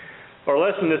Our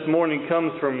lesson this morning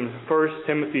comes from 1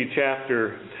 Timothy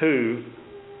chapter 2,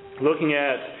 looking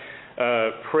at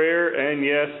prayer and,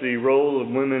 yes, the role of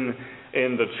women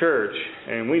in the church.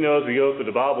 And we know as we go through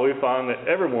the Bible, we find that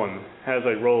everyone has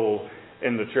a role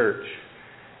in the church.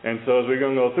 And so as we're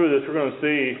going to go through this, we're going to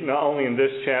see not only in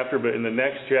this chapter, but in the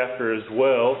next chapter as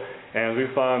well. And we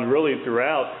find really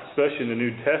throughout, especially in the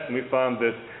New Testament, we find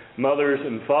that mothers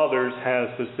and fathers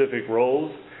have specific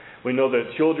roles. We know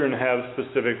that children have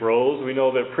specific roles. We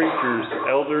know that preachers,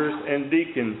 elders, and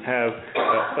deacons have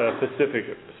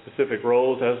specific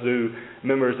roles, as do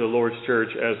members of the Lord's church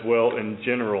as well in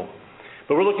general.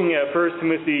 But we're looking at 1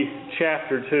 Timothy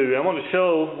chapter 2. I want to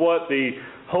show what the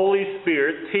Holy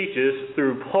Spirit teaches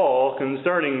through Paul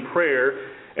concerning prayer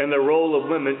and the role of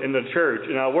women in the church.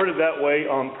 And I worded that way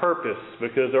on purpose,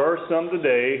 because there are some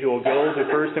today who will go to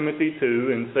 1 Timothy 2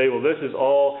 and say, well, this is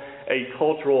all a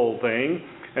cultural thing.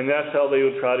 And that's how they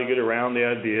would try to get around the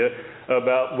idea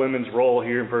about women's role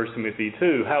here in 1 Timothy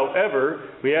 2. However,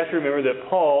 we have to remember that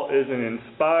Paul is an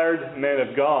inspired man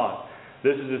of God.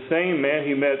 This is the same man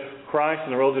who met Christ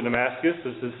on the road to Damascus.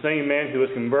 This is the same man who was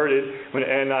converted when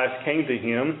Ananias came to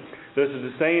him. This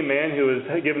is the same man who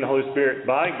was given the Holy Spirit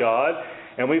by God.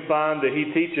 And we find that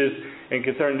he teaches and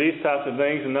concerning these types of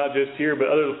things, and not just here, but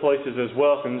other places as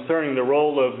well, concerning the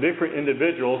role of different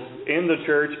individuals in the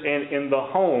church and in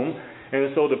the home.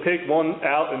 And so to pick one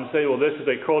out and say, well, this is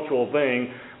a cultural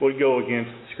thing, would go against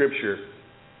Scripture.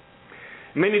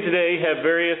 Many today have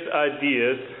various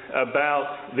ideas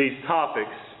about these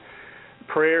topics,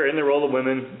 prayer and the role of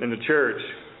women in the church.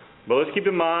 But let's keep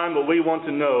in mind what we want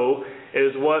to know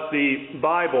is what the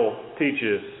Bible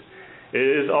teaches.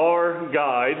 It is our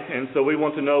guide, and so we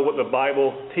want to know what the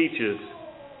Bible teaches.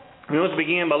 We want to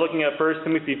begin by looking at 1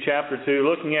 Timothy chapter 2,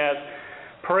 looking at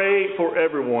pray for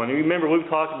everyone. You remember we've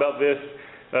talked about this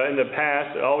in the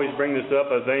past. I always bring this up,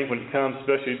 I think, when it comes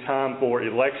especially time for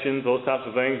elections, those types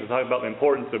of things. We talk about the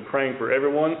importance of praying for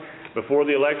everyone before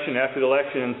the election, after the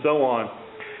election, and so on.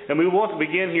 And we want to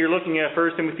begin here looking at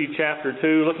 1 Timothy chapter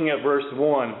 2, looking at verse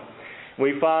 1.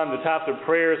 We find the types of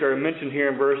prayers that are mentioned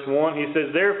here in verse 1. He says,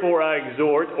 therefore I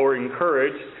exhort or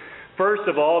encourage, first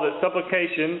of all, that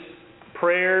supplications,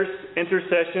 prayers,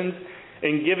 intercessions,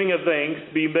 and giving of thanks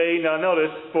be made, now notice,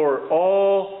 for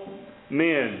all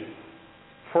men.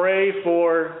 Pray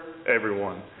for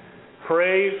everyone.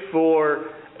 Pray for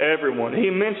everyone. He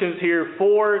mentions here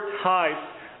 4 types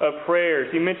of prayers.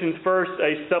 He mentions first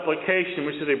a supplication,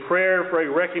 which is a prayer for a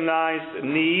recognized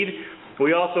need.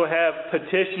 We also have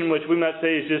petition, which we might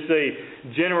say is just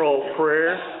a general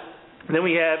prayer. And then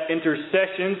we have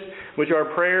intercessions, which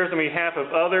are prayers on behalf of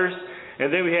others.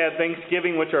 And then we have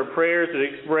thanksgiving, which are prayers that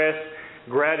express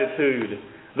gratitude.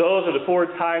 Those are the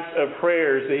 4 types of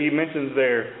prayers that he mentions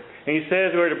there. And he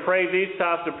says we're to pray these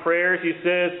types of prayers. He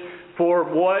says for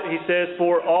what? He says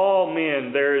for all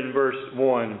men there in verse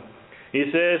 1. He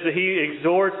says that he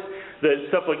exhorts that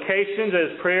supplications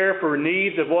as prayer for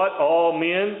needs of what? All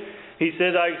men. He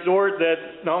says I exhort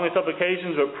that not only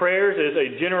supplications but prayers as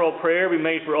a general prayer be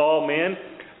made for all men.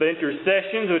 The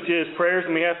intercessions, which is prayers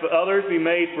on behalf of others, be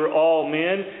made for all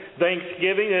men.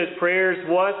 Thanksgiving as prayers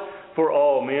what? For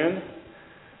all men.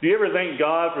 Do you ever thank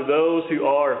God for those who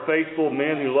are faithful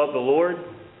men who love the Lord?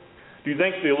 Do you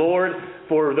thank the Lord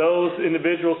for those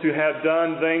individuals who have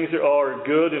done things that are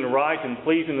good and right and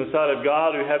pleasing in the sight of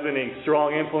God, who have been a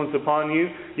strong influence upon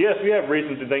you? Yes, we have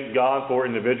reason to thank God for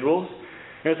individuals.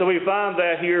 And so we find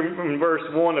that here in verse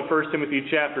 1 of 1 Timothy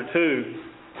chapter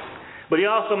 2. But he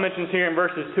also mentions here in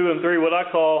verses 2 and 3 what I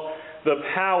call the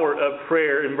power of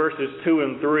prayer in verses 2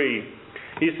 and 3.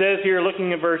 He says here,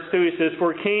 looking at verse 2, he says,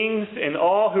 for kings and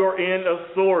all who are in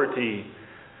authority.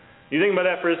 You think about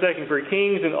that for a second. For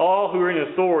kings and all who are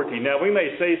in authority. Now, we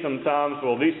may say sometimes,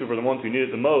 well, these people are the ones who need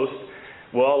it the most.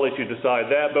 Well, I'll let you decide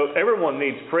that. But everyone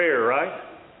needs prayer, right?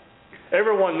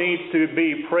 Everyone needs to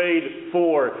be prayed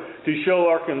for, to show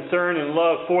our concern and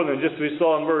love for them, just as we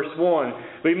saw in verse 1.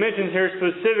 But he mentions here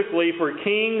specifically for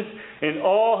kings and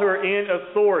all who are in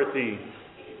authority.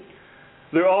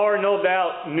 There are no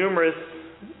doubt numerous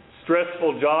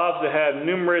stressful jobs that have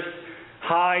numerous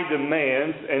high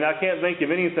demands, and I can't think of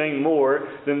anything more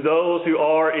than those who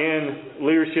are in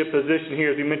leadership position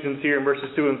here, as he mentions here in verses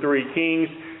 2 and 3, kings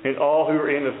and all who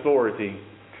are in authority.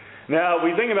 Now,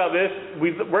 we think about this,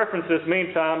 we've referenced this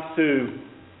many times to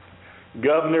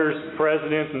governors,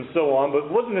 presidents, and so on,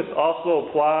 but wouldn't this also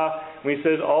apply, when he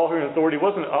says all who are in authority,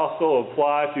 wasn't it also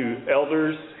apply to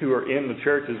elders who are in the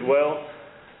church as well?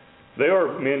 They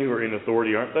are men who are in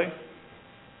authority, aren't they?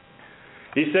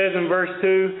 He says in verse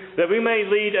 2 that we may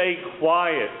lead a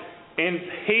quiet and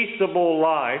peaceable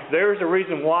life. There's a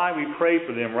reason why we pray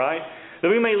for them, right? that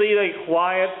we may lead a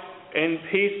quiet and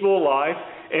peaceful life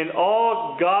in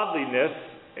all godliness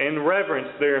and reverence,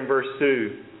 there in verse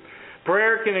 2.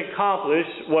 Prayer can accomplish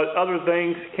what other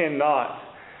things cannot,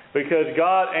 because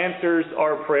God answers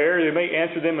our prayers. He may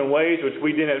answer them in ways which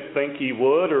we didn't think He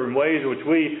would, or in ways which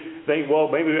we think, well,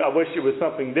 maybe I wish it was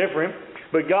something different.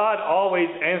 But God always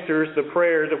answers the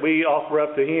prayer that we offer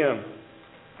up to Him.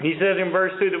 He says in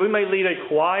verse 2 that we may lead a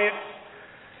quiet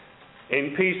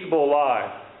and peaceable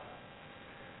life.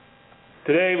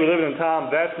 Today we live in a time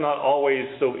that's not always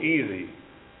so easy.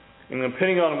 And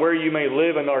depending on where you may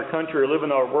live in our country or live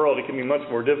in our world, it can be much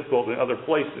more difficult than other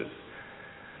places.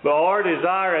 But our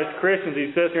desire as Christians,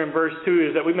 he says here in verse 2,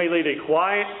 is that we may lead a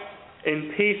quiet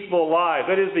and peaceful life.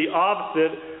 That is the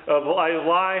opposite of a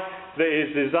life that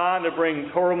is designed to bring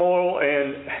turmoil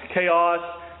and chaos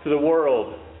to the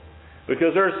world.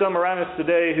 Because there are some around us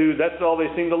today who that's all they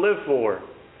seem to live for.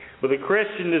 But the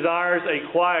Christian desires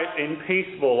a quiet and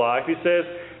peaceful life. He says,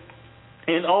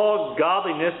 in all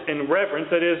godliness and reverence,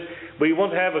 that is, we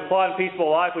want to have a quiet and peaceful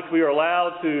life which we are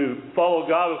allowed to follow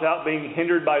God without being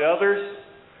hindered by others.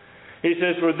 He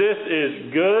says, for this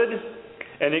is good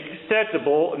and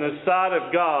acceptable in the sight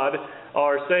of God,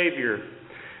 our Savior.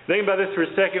 Think about this for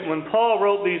a second. When Paul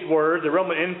wrote these words, the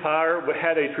Roman Empire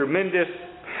had a tremendous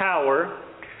power,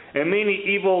 and many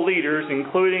evil leaders,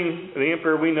 including the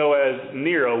emperor we know as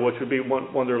Nero, which would be one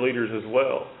of their leaders as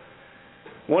well.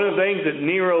 One of the things that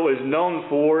Nero is known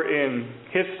for in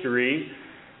history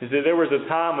is that there was a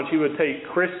time when he would take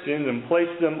Christians and place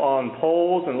them on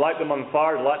poles and light them on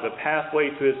fire to light the pathway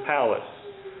to his palace.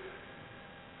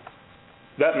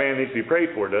 That man needs to be prayed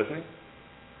for, doesn't he?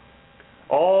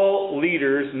 All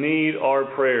leaders need our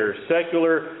prayers,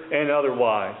 secular and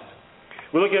otherwise.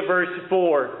 We look at verse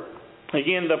 4.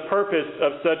 Again, the purpose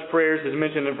of such prayers is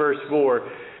mentioned in verse 4.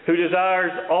 Who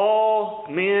desires all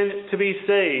men to be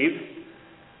saved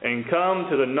and come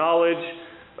to the knowledge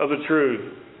of the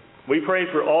truth. We pray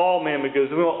for all men because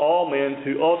we want all men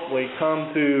to ultimately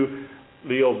come to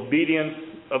the obedience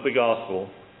of the gospel.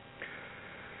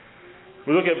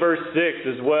 We look at verse 6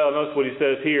 as well. Notice what he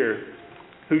says here.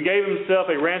 Who gave himself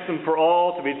a ransom for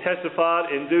all to be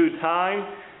testified in due time.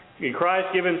 Did Christ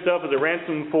give himself as a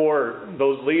ransom for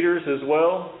those leaders as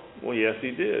well? Well, yes, he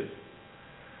did.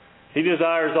 He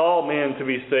desires all men to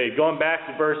be saved. Going back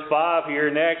to verse 5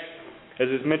 here next, as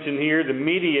is mentioned here, the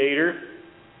mediator.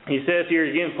 He says here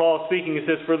again, Paul speaking, he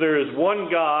says, for there is one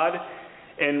God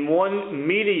and one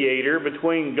mediator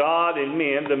between God and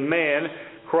men, the man,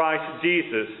 Christ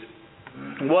Jesus.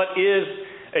 What is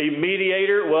a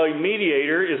mediator? Well, a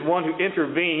mediator is one who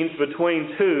intervenes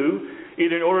between two,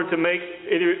 either in order to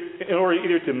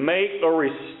make or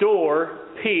restore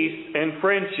peace and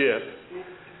friendship.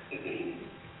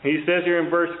 He says here in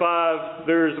verse 5,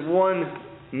 there is one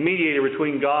mediator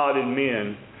between God and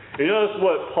men. You notice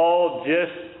what Paul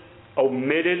just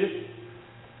omitted?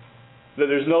 That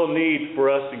there's no need for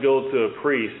us to go to a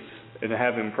priest and to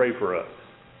have him pray for us.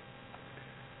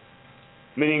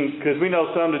 Meaning, because we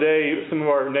know some today, some of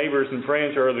our neighbors and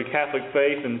friends are of the Catholic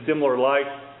faith and similar like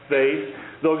faith.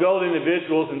 They'll go to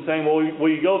individuals and say, well,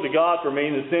 will you go to God for me,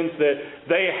 in the sense that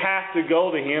they have to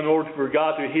go to Him in order for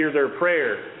God to hear their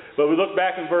prayer. But we look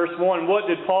back in verse 1, what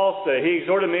did Paul say? He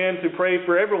exhorted men to pray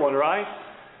for everyone, right?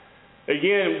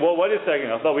 Again, well, wait a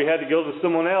second. I thought we had to go to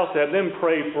someone else to have them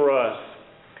pray for us.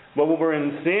 Well, when we're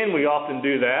in sin, we often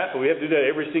do that, but we have to do that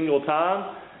every single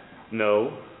time?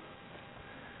 No.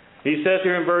 He says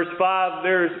here in verse 5,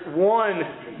 there's one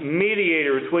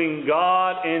mediator between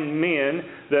God and men,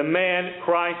 the man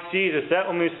Christ Jesus. That's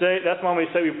when we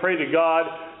say we pray to God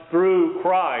through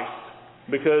Christ,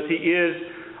 because He is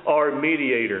our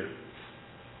mediator.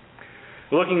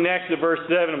 Looking next at verse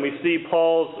 7, we see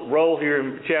Paul's role here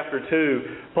in chapter 2.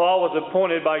 Paul was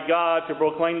appointed by God to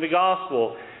proclaim the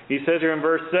gospel. He says here in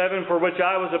verse 7, for which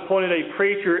I was appointed a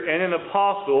preacher and an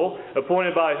apostle.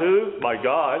 Appointed by who? By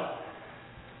God.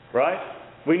 Right?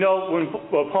 We know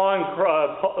upon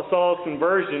Saul's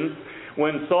conversion,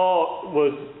 when Saul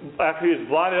was, after he was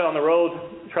blinded on the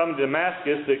road traveling to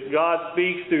Damascus, that God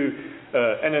speaks to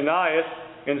Ananias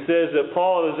and says that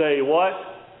Paul is a what?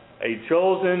 A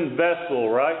chosen vessel,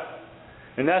 right?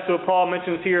 And that's what Paul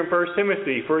mentions here in 1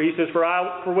 Timothy. For he says,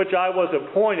 for which I was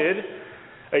appointed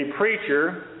a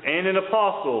preacher and an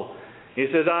apostle. He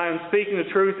says, I am speaking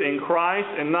the truth in Christ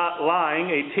and not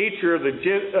lying, a teacher of the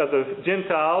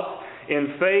Gentiles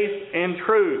in faith and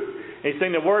truth. He's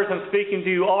saying the words I'm speaking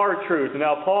to you are truth. And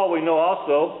now Paul, we know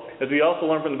also, as we also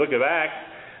learn from the book of Acts,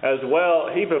 as well,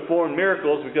 he performed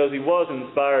miracles because he was an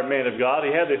inspired man of God. He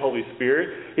had the Holy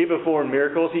Spirit. He performed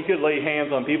miracles. He could lay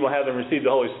hands on people and have them receive the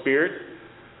Holy Spirit.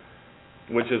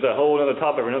 which is a whole other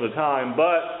topic for another time.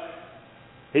 But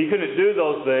he couldn't do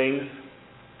those things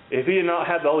if he did not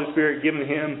have the Holy Spirit given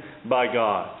him by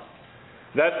God.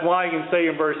 That's why you can say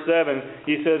in verse 7,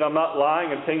 he says, I'm not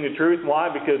lying, I'm telling the truth.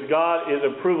 Why? Because God is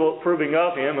approving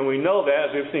of him, and we know that,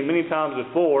 as we've seen many times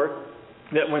before,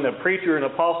 that when a preacher and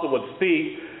apostle would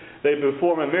speak, they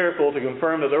perform a miracle to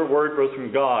confirm that their word was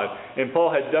from God. And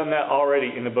Paul had done that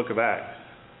already in the book of Acts.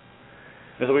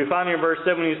 And so we find here in verse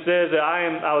 7, he says that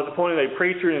I was appointed a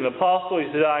preacher and an apostle.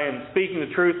 He said, I am speaking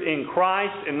the truth in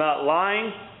Christ and not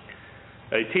lying,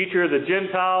 a teacher of the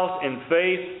Gentiles in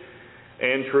faith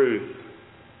and truth.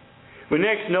 We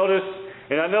next notice,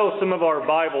 and I know some of our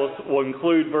Bibles will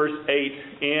include verse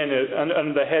 8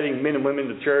 under the heading Men and Women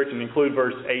in the Church and include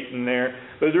verse 8 in there.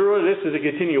 But really this is a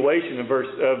continuation of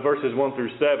verses 1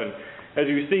 through 7. As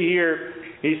you see here,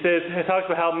 he talks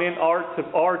about how men are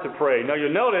to pray. Now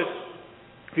you'll notice,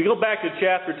 if you go back to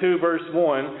chapter 2, verse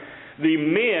 1, the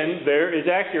men there is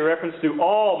actually a reference to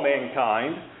all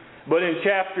mankind. But in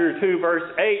chapter 2, verse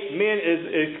 8, men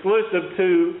is exclusive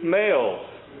to males.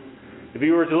 If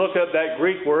you were to look up that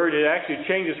Greek word, it actually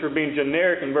changes from being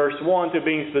generic in verse 1 to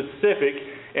being specific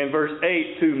in verse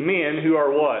 8 to men who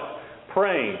are what?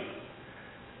 Praying.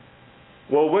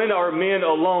 Well, when are men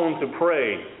alone to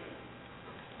pray?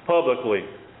 Publicly.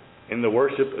 In the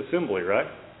worship assembly, right?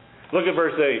 Look at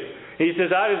verse 8. He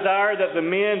says, I desire that the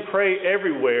men pray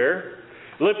everywhere,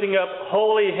 lifting up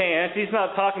holy hands. He's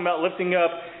not talking about lifting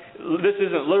up, this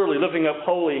isn't literally lifting up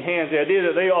holy hands. The idea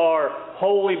that they are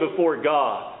holy before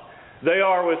God. They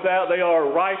are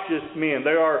righteous men.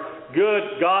 They are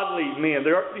good, godly men.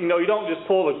 You don't just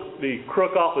pull the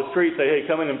crook off the street and say, hey,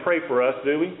 come in and pray for us,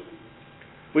 do we?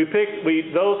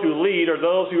 Those who lead are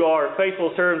those who are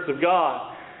faithful servants of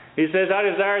God. He says, I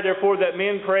desire therefore that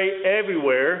men pray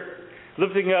everywhere,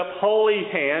 lifting up holy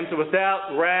hands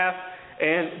without wrath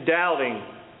and doubting.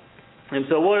 And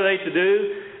so what are they to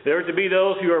do? They are to be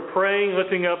those who are praying,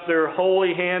 lifting up their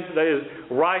holy hands, that is,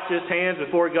 righteous hands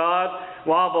before God,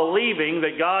 while believing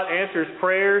that God answers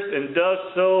prayers and does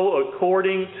so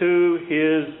according to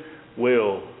His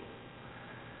will.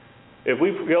 If we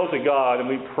go to God and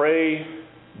we pray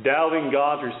doubting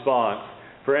God's response,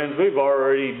 friends, we've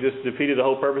already just defeated the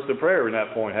whole purpose of prayer in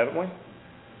that point, haven't we?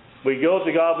 We go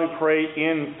to God, we pray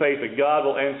in faith that God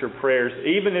will answer prayers,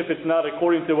 even if it's not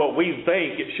according to what we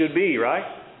think it should be,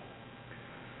 right?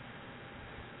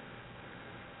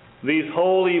 These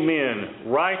holy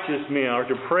men, righteous men, are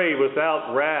to pray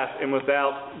without wrath and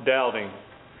without doubting.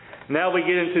 Now we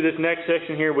get into this next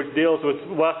section here, which deals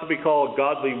with what's to be called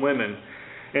godly women.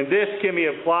 And this can be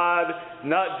applied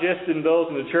not just in those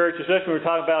in the church, especially when we're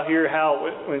talking about here how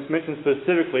when it's mentioned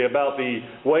specifically about the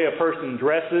way a person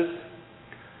dresses.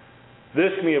 This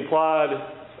can be applied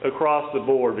across the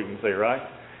board, we can say, right?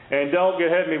 And don't get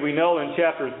ahead of me, we know in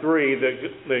chapter 3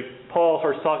 that Paul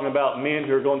starts talking about men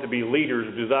who are going to be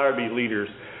leaders, or desire to be leaders.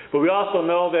 But we also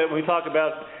know that when we talk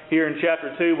about here in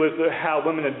chapter 2 with how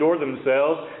women adore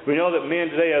themselves, we know that men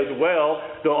today as well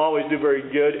don't always do very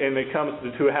good, and it comes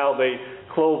to how they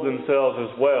clothe themselves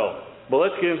as well. But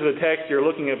let's get into the text here,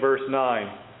 looking at verse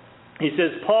 9. He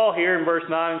says, Paul here in verse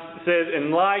 9 says,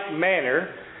 in like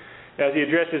manner, as he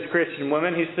addresses Christian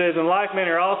women, he says, in like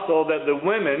manner also that the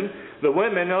women,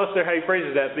 notice there how he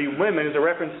phrases that, the women is a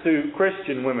reference to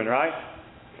Christian women, right?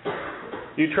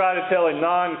 You try to tell a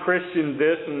non-Christian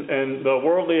this and the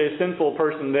worldly, a sinful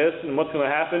person this, and what's going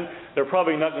to happen? They're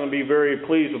probably not going to be very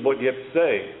pleased with what you have to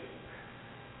say.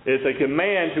 It's a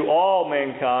command to all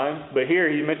mankind, but here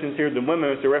he mentions here the women,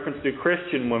 it's a reference to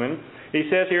Christian women. He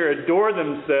says here, adore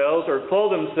themselves or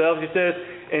clothe themselves, he says,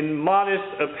 in modest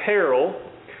apparel,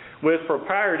 with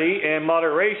propriety and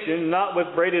moderation, not with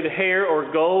braided hair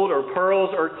or gold or pearls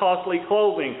or costly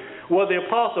clothing. What the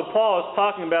Apostle Paul is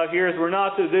talking about here is we're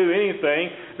not to do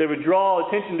anything that would draw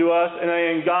attention to us in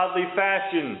an ungodly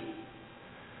fashion.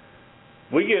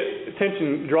 We get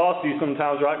attention draws to you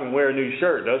sometimes, right, when we wear a new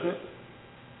shirt, doesn't it?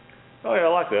 Oh yeah,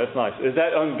 I like that, that's nice. Is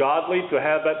that ungodly to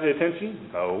have that attention?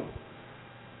 No.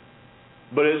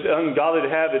 But it's ungodly to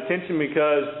have attention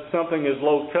because something is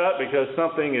low cut, because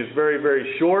something is very,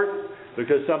 very short,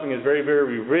 because something is very,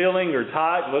 very revealing or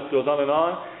tight, and the list goes on and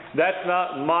on. That's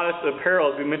not modest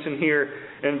apparel, as we mentioned here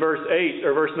in verse 8,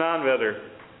 or verse 9 rather.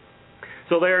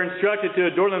 So they are instructed to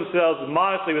adorn themselves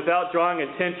modestly without drawing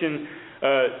attention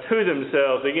to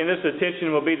themselves. Again, this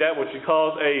attention will be that which he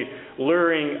calls a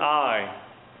luring eye.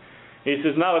 He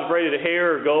says, not with braided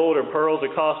hair or gold or pearls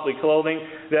or costly clothing.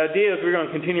 The idea is we're going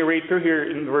to continue to read through here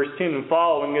in verse 10 and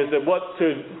following is that what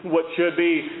should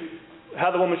be, how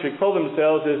the woman should clothe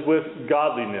themselves is with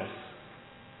godliness.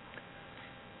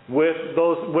 with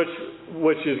those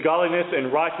which is godliness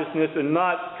and righteousness, and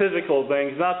not physical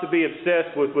things, not to be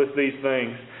obsessed with these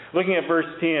things. Looking at verse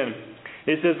 10,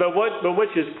 it says, but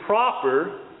which is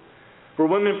proper for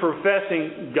women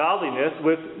professing godliness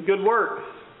with good works.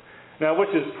 Now, which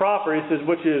is proper, it says,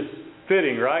 which is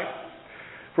fitting, right?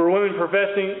 For women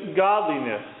professing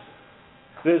godliness.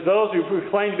 There's those who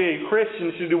claim to be a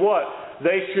Christian should do what?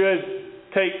 They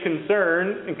should take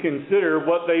concern and consider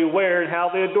what they wear and how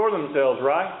they adorn themselves,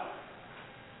 right?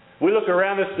 We look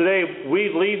around us today,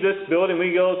 we leave this building,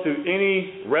 we go to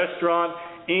any restaurant,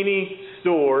 any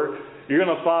store, you're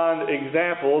going to find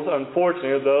examples,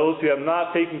 unfortunately, of those who have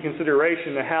not taken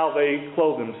consideration to how they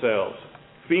clothe themselves,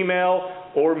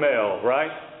 female or male,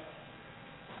 right?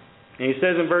 And he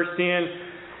says in verse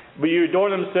 10, but you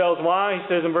adorn themselves, why?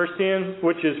 He says in verse 10,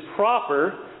 which is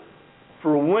proper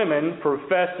for women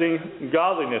professing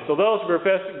godliness. So those who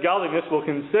profess godliness will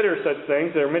consider such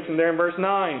things that are mentioned there in verse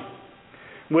 9.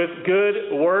 With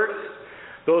good works,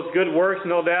 those good works,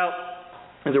 no doubt,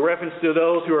 is a reference to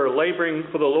those who are laboring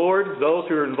for the Lord, those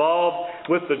who are involved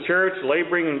with the church,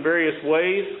 laboring in various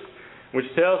ways, which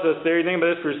tells us there, think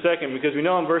about this for a second, because we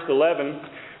know in verse 11,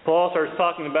 Paul starts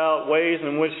talking about ways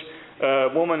in which a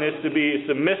woman is to be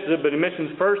submissive, but he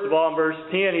mentions first of all in verse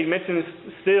 10, he mentions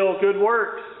still good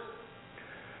works.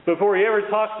 Before he ever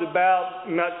talks about,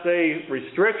 not say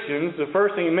restrictions, the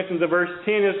first thing he mentions in verse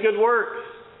 10 is good works.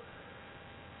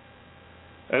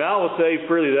 And I will say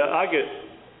freely that I get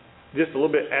just a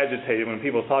little bit agitated when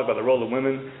people talk about the role of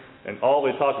women and all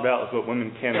they talk about is what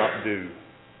women cannot do.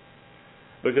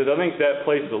 Because I think that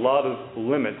places a lot of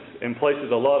limits and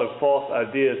places a lot of false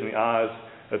ideas in the eyes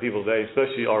of people today,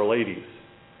 especially our ladies.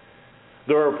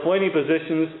 There are plenty of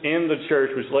positions in the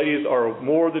church which ladies are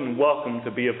more than welcome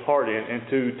to be a part in and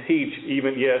to teach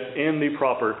even, yes, in the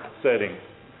proper setting.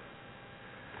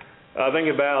 I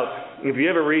think about, if you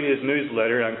ever read his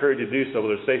newsletter, I encourage you to do so,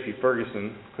 with Stacey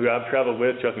Ferguson, who I've traveled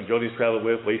with, Chuck and Jody's traveled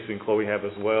with, Lisa and Chloe have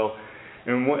as well.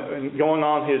 And going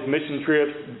on his mission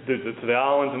trips to the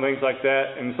islands and things like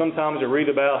that, and sometimes you read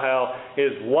about how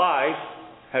his wife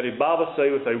had a Bible study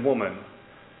with a woman.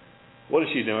 What is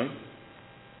she doing?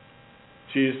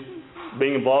 She's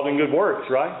being involved in good works,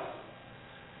 right?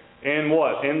 And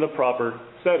what? In the proper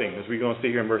setting, as we're going to see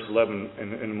here in verse 11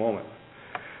 in a moment.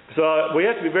 So we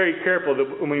have to be very careful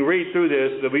that when we read through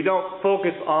this, that we don't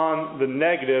focus on the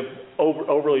negative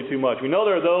overly too much. We know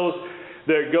there are those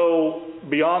that go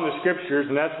beyond the Scriptures,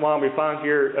 and that's why we find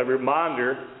here a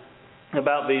reminder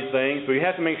about these things. But we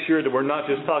have to make sure that we're not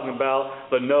just talking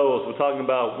about the no's. We're talking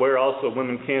about where also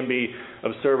women can be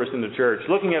of service in the church.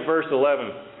 Looking at verse 11,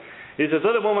 it says,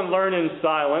 let a woman learn in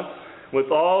silence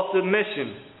with all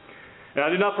submission. And I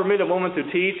do not permit a woman to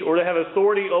teach or to have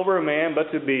authority over a man,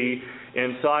 but to be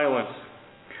in silence.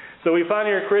 So we find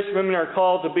here Christian women are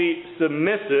called to be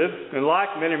submissive, and like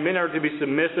men are to be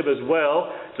submissive as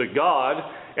well to God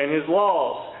and His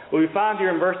laws. What we find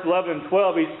here in verse 11 and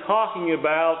 12, he's talking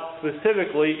about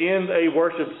specifically in a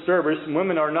worship service,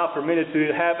 women are not permitted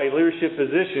to have a leadership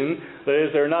position. That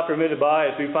is, they're not permitted by,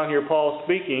 as we find here Paul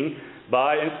speaking,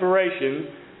 by inspiration,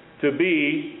 to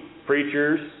be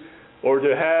preachers or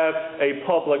to have a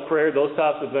public prayer, those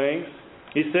types of things.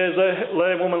 He says,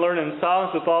 let a woman learn in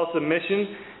silence with all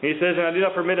submission. He says, and I do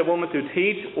not permit a woman to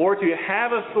teach or to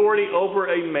have authority over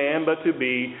a man, but to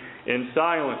be in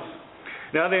silence.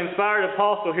 Now the inspired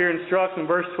apostle here instructs in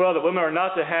verse 12 that women are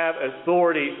not to have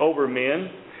authority over men.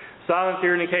 Silence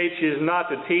here indicates she is not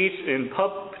to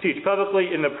teach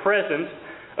publicly in the presence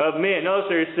of men. Notice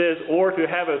there it says, or to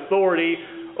have authority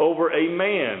over a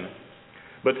man,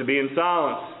 but to be in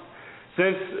silence.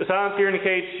 Since silence here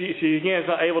indicates she again is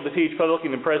not able to teach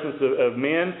publicly in the presence of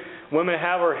men, women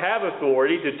have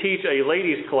authority to teach a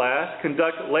ladies' class,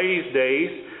 conduct ladies'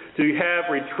 days, to have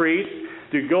retreats,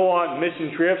 to go on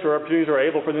mission trips or opportunities are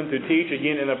able for them to teach,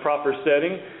 again, in a proper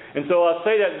setting. And so I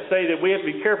say that to say that we have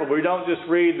to be careful. We don't just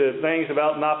read the things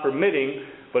about not permitting,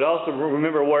 but also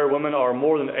remember where women are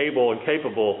more than able and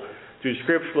capable to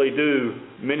scripturally do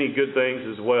many good things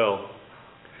as well.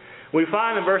 We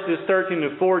find in verses 13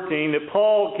 to 14 that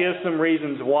Paul gives some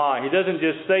reasons why. He doesn't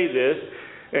just say this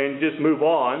and just move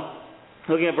on.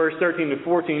 Looking at verse 13 to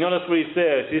 14, notice what he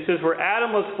says. He says, for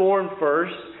Adam was formed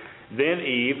first, then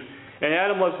Eve, and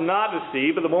Adam was not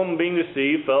deceived, but the woman being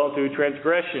deceived fell into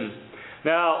transgression.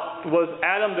 Now, was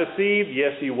Adam deceived?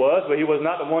 Yes, he was, but he was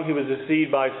not the one who was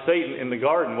deceived by Satan in the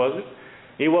garden, was it?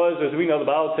 He was, as we know, the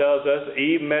Bible tells us,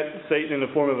 Eve met Satan in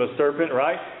the form of a serpent,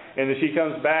 right? And then she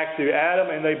comes back to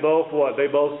Adam, and they both what? They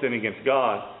both sin against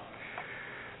God.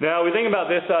 Now, we think about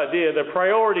this idea, the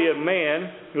priority of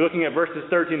man, looking at verses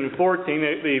 13 and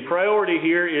 14, the priority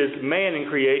here is man in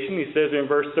creation. He says in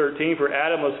verse 13, for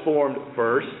Adam was formed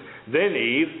first, then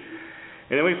Eve.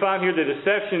 And then we find here the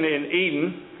deception in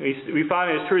Eden. We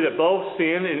find it's true that both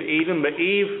sinned in Eden, but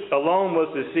Eve alone was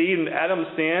deceived, and Adam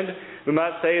sinned. We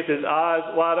might say with his eyes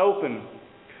wide open.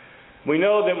 We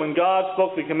know that when God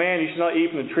spoke the command, you should not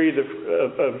eat from the tree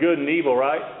of good and evil,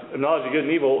 right? Of knowledge of good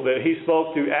and evil, that he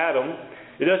spoke to Adam.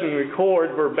 It doesn't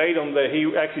record verbatim that he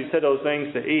actually said those things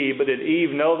to Eve, but did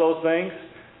Eve know those things?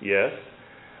 Yes.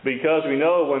 Because we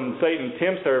know when Satan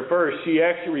tempts her first, she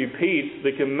actually repeats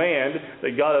the command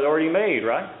that God had already made,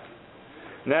 right?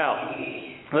 Now,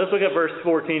 let's look at verse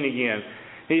 14 again.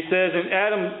 He says, and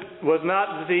Adam was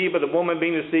not deceived, but the woman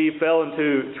being deceived fell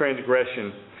into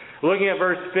transgression. Looking at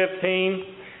verse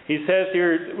 15, he says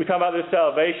here, we talk about this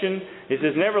salvation. He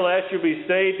says, nevertheless, you'll be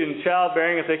saved in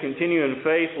childbearing if they continue in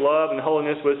faith, love, and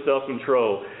holiness with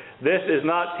self-control. This is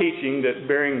not teaching that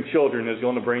bearing children is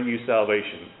going to bring you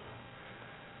salvation.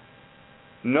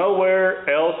 Nowhere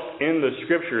else in the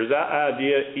Scripture is that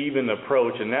idea even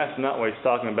approached, and that's not what he's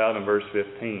talking about in verse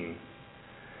 15.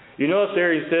 You notice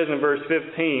there he says in verse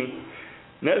 15,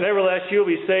 nevertheless, you'll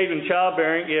be saved in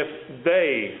childbearing if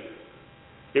they.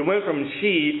 It went from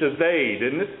she to they,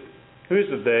 didn't it? Who's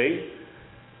the they?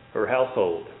 Her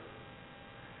household.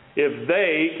 If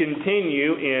they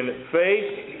continue in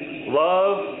faith,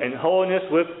 love, and holiness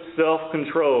with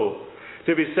self-control.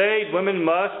 To be saved, women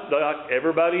must, like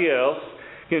everybody else,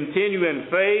 continue in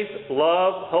faith,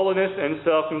 love, holiness, and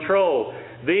self-control.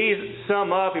 These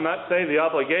sum up, you might say, the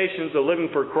obligations of living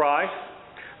for Christ.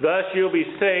 Thus, you'll be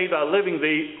saved by living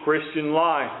the Christian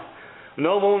life.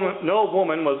 No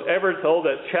woman was ever told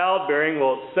that childbearing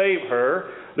will save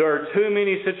her. There are too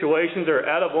many situations that are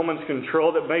out of woman's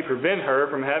control that may prevent her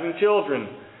from having children.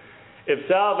 If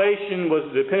salvation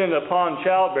was dependent upon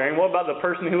childbearing, what about the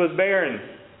person who was barren?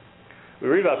 We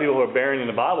read about people who are barren in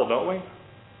the Bible, don't we?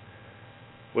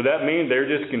 Would that mean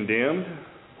they're just condemned?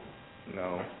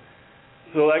 No.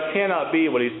 So that cannot be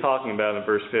what he's talking about in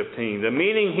verse 15. The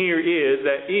meaning here is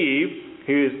that Eve,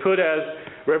 who is put as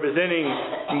representing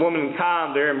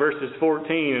womankind there in verses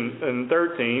 14 and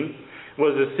 13,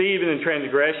 was deceived in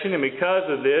transgression, and because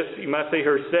of this, you might say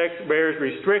her sex bears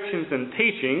restrictions in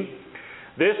teaching.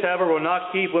 This, however, will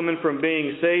not keep women from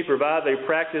being saved, provided they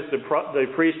practice the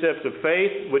precepts of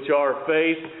faith, which are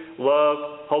faith,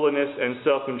 love, holiness, and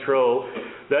self-control.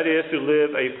 That is, to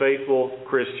live a faithful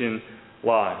Christian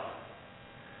life.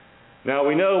 Now,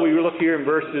 we know, we look here in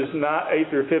verses 8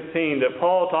 through 15, that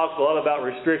Paul talks a lot about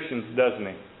restrictions, doesn't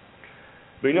he?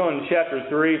 We know in chapter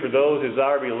 3, for those who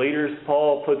desire to be leaders,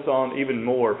 Paul puts on even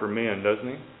more for men, doesn't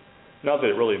he? Not that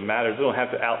it really matters. We don't have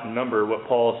to outnumber what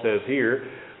Paul says here,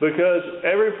 because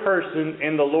every person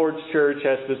in the Lord's church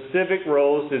has specific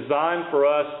roles designed for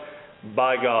us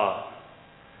by God.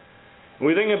 When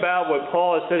we think about what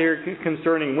Paul has said here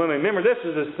concerning women, remember, this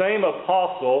is the same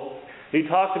apostle. He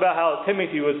talked about how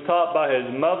Timothy was taught by his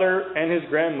mother and his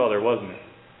grandmother, wasn't it?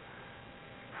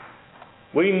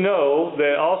 We know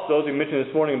that also, as we mentioned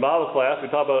this morning in Bible class, we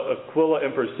talked about Aquila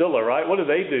and Priscilla, right? What did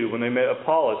they do when they met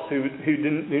Apollos, who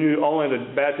knew only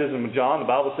the baptism of John? The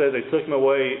Bible says they took him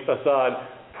away aside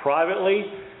privately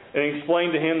and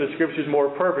explained to him the Scriptures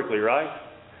more perfectly, right?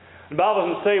 The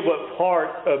Bible doesn't say what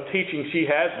part of teaching she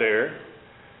had there,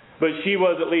 but she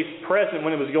was at least present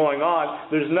when it was going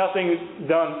on. There's nothing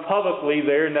done publicly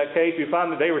there. In that case, we find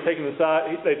that they took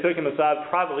him aside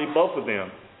privately, both of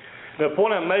them. The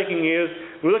point I'm making is,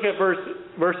 we look at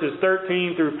verses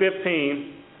 13 through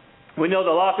 15, we know that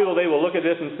a lot of people, they will look at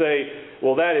this and say,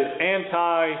 well, that is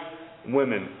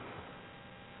anti-women.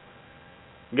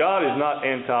 God is not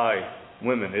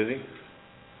anti-women, is he?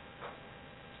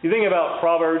 You think about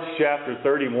Proverbs chapter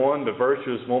 31, the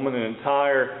virtuous woman, an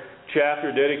entire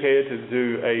chapter dedicated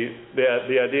to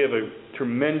the idea of a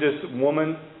tremendous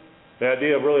woman, the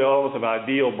idea of really almost of an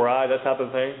ideal bride, that type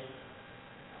of thing.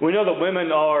 We know that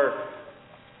women are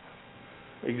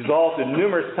exalted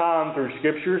numerous times through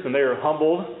Scriptures, and they are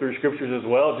humbled through Scriptures as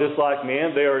well. Just like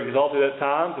men, they are exalted at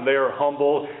times, and they are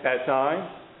humbled at times.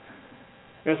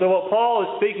 And so what Paul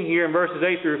is speaking here in verses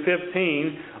 8 through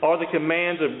 15 are the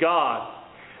commands of God.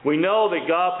 We know that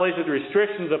God places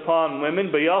restrictions upon women,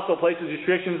 but he also places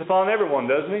restrictions upon everyone,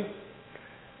 doesn't he?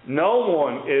 No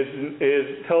one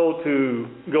is told to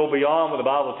go beyond what the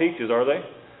Bible teaches, are they?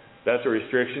 That's a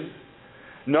restriction.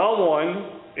 No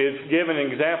one is given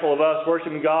an example of us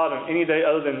worshiping God on any day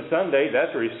other than Sunday. That's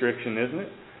a restriction, isn't it?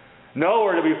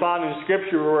 Nowhere do we find in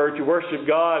Scripture where to worship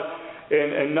God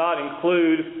and not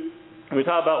include When we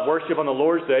talk about worship on the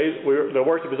Lord's Day, the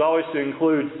worship is always to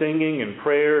include singing and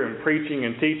prayer and preaching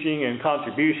and teaching and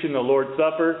contribution, the Lord's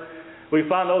Supper. We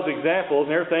find those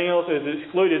examples and everything else is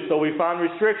excluded, so we find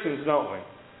restrictions, don't we?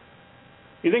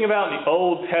 You think about the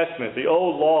Old Testament, the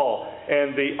Old Law,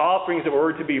 and the offerings that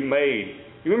were to be made.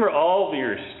 You remember all the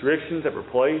restrictions that were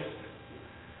placed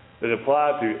that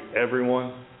applied to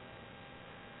everyone?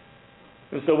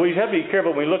 And so we have to be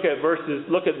careful when we look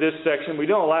at this section. We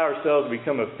don't allow ourselves to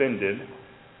become offended,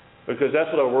 because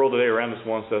that's what our world today around us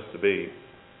wants us to be,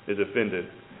 is offended.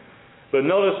 But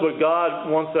notice what God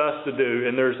wants us to do,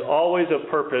 and there's always a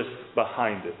purpose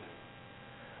behind it.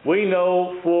 We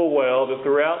know full well that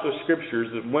throughout the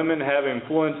Scriptures that women have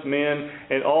influenced men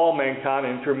and all mankind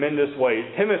in tremendous ways.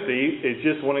 Timothy is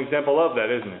just one example of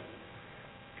that, isn't it?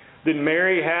 Did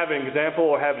Mary have an example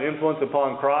or have an influence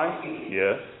upon Christ?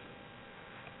 Yes.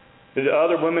 Did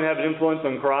other women have an influence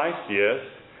on Christ? Yes.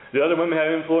 Did other women have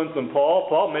influence on Paul?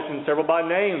 Paul mentioned several by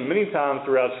name many times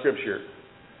throughout Scripture.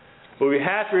 But we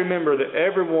have to remember that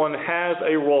everyone has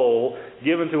a role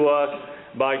given to us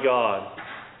by God.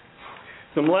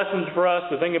 Some lessons for us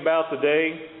to think about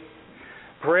today.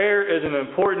 Prayer is an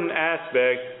important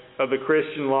aspect of the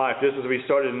Christian life, just as we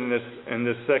started in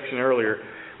this section earlier.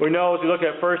 We know, as we look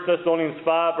at 1 Thessalonians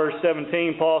 5, verse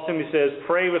 17, Paul simply says,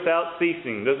 pray without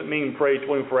ceasing. Doesn't mean pray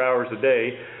 24 hours a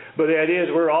day. But the idea is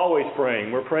we're always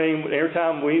praying. We're praying every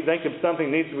time we think of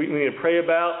something we need to pray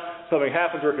about, something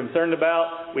happens we're concerned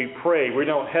about, we pray. We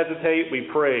don't hesitate, we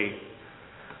pray.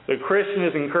 The Christian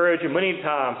is encouraged many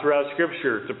times throughout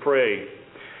Scripture to pray.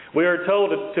 We are told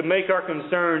to make our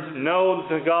concerns known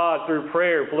to God through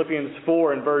prayer. Philippians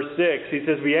 4 and verse 6. He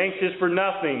says, be anxious for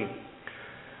nothing,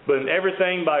 but in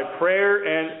everything by prayer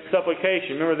and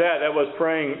supplication. Remember that? That was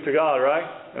praying to God, right?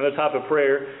 Another type of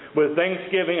prayer. With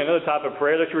thanksgiving, another type of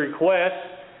prayer. Let your request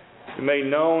be made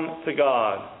known to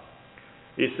God.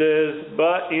 He says,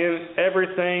 but in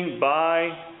everything by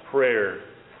prayer.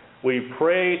 We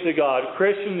pray to God.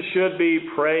 Christians should be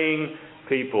praying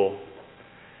people.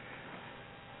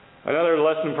 Another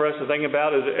lesson for us to think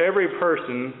about is that every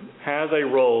person has a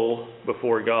role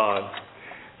before God.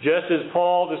 Just as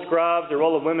Paul describes the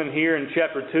role of women here in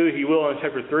chapter 2, he will in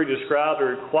chapter 3 describe the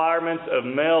requirements of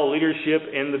male leadership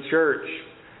in the church.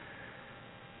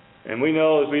 And we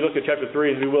know as we look at chapter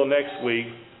 3, as we will next week,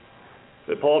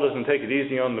 that Paul doesn't take it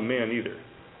easy on the men either.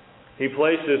 He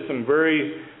places some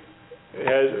very,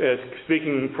 as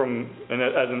speaking from,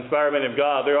 as inspired men of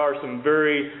God, there are some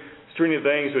very stringent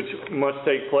things which must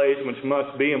take place, which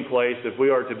must be in place if we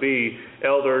are to be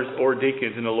elders or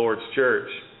deacons in the Lord's church.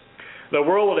 The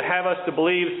world would have us to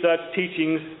believe such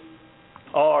teachings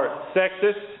are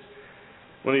sexist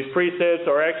when these precepts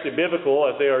are actually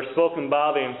biblical as they are spoken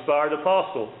by the inspired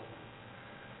apostle.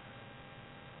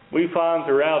 We find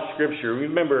throughout Scripture,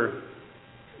 remember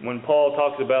when Paul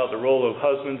talks about the role of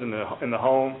husbands in the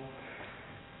home,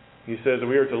 he says that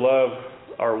we are to love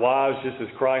our wives just as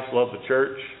Christ loved the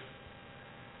church.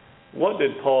 What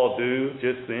did Paul do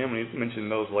just then when he mentioned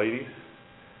those ladies?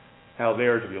 How they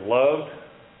are to be loved,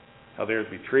 how they are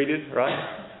to be treated, right?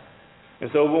 And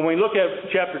so when we look at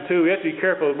chapter 2, we have to be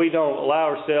careful that we don't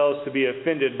allow ourselves to be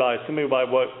offended simply by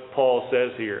what Paul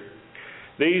says here.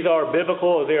 These are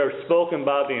biblical as they are spoken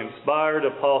by the inspired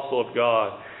apostle of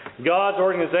God. God's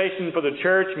organization for the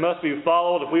church must be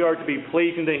followed if we are to be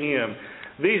pleasing to Him.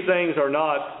 These things are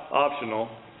not optional.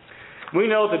 We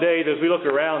know today that as we look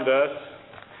around us,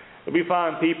 that we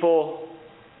find people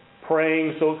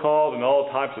praying so-called in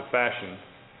all types of fashions.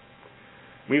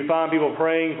 We find people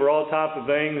praying for all types of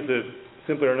things that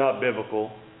simply are not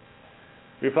biblical.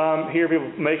 We hear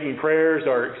people making prayers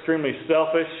are extremely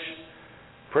selfish.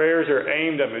 Prayers are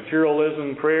aimed at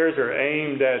materialism. Prayers are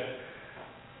aimed at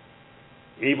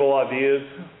evil ideas,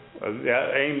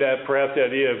 aimed at perhaps the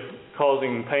idea of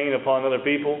causing pain upon other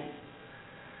people.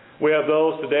 We have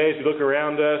those today, as you look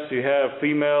around us, you have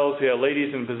females, you have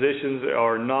ladies in positions that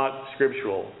are not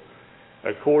scriptural,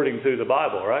 according to the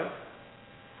Bible, right?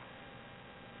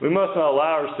 We must not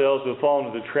allow ourselves to fall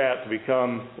into the trap to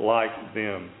become like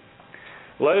them.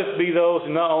 Let us be those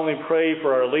who not only pray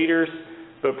for our leaders,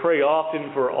 but pray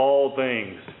often for all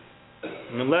things.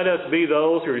 And let us be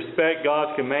those who respect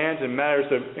God's commands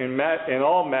in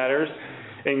all matters,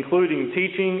 including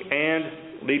teaching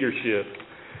and leadership.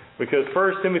 Because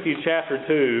 1 Timothy chapter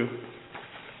 2,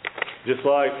 just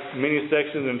like many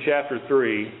sections in chapter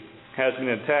 3, has been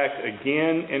attacked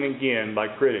again and again by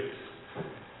critics.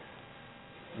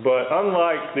 But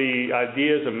unlike the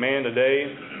ideas of man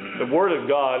today, the Word of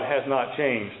God has not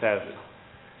changed, has it?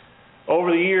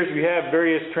 Over the years, we have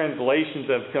various translations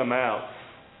that have come out.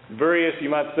 Various, you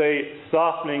might say,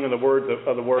 softening of the words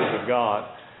of God.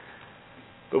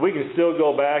 But we can still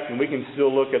go back and we can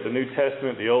still look at the New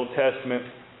Testament, the Old Testament.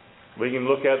 We can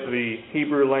look at the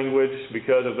Hebrew language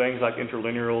because of things like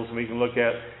interlinearals, and we can look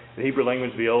at the Hebrew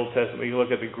language of the Old Testament. We can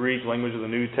look at the Greek language of the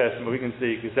New Testament. We can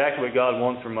see exactly what God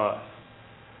wants from us.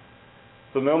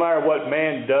 So no matter what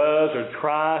man does or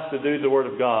tries to do the Word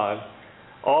of God,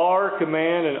 our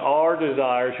command and our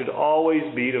desire should always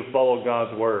be to follow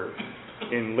God's Word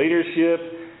in leadership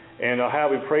and how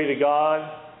we pray to God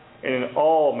and in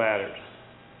all matters.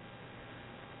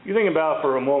 You think about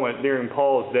for a moment during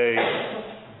Paul's day,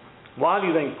 why do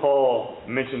you think Paul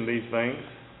mentioned these things?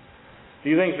 Do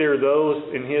you think there are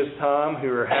those in his time who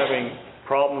are having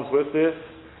problems with this?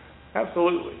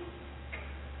 Absolutely.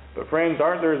 But friends,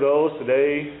 aren't there those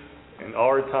today in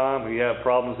our time who have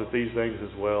problems with these things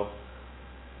as well?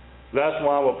 That's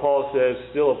why what Paul says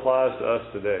still applies to us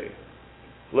today.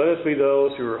 Let us be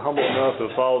those who are humble enough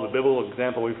to follow the biblical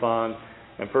example we find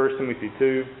in 1 Timothy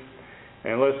 2,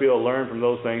 and let us be able to learn from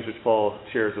those things which Paul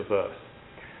shares with us.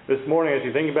 This morning, as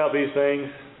you think about these things,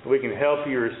 we can help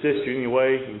you or assist you in any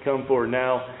way. You can come forward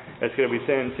now. That's going to be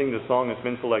sing the song that's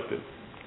been selected.